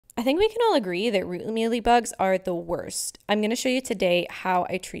I think we can all agree that root mealybugs are the worst. I'm going to show you today how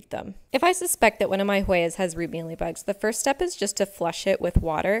I treat them. If I suspect that one of my Hoyas has root mealybugs, the first step is just to flush it with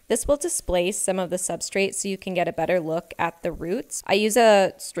water. This will displace some of the substrate so you can get a better look at the roots. I use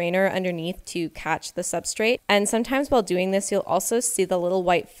a strainer underneath to catch the substrate, and sometimes while doing this you'll also see the little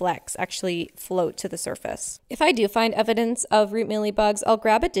white flecks actually float to the surface. If I do find evidence of root mealybugs, I'll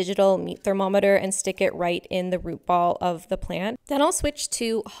grab a digital meat thermometer and stick it right in the root ball of the plant. Then I'll switch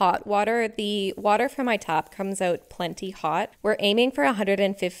to hot water. The water from my tap comes out plenty hot. We're aiming for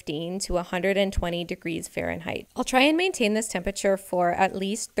 115 to 120 degrees Fahrenheit. I'll try and maintain this temperature for at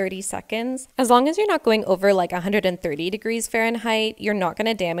least 30 seconds. As long as you're not going over like 130 degrees Fahrenheit, you're not going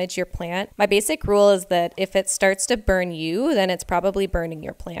to damage your plant. My basic rule is that if it starts to burn you, then it's probably burning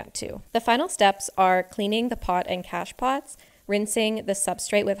your plant too. The final steps are cleaning the pot and cache pots, rinsing the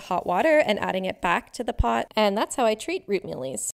substrate with hot water and adding it back to the pot, and that's how I treat root mealies.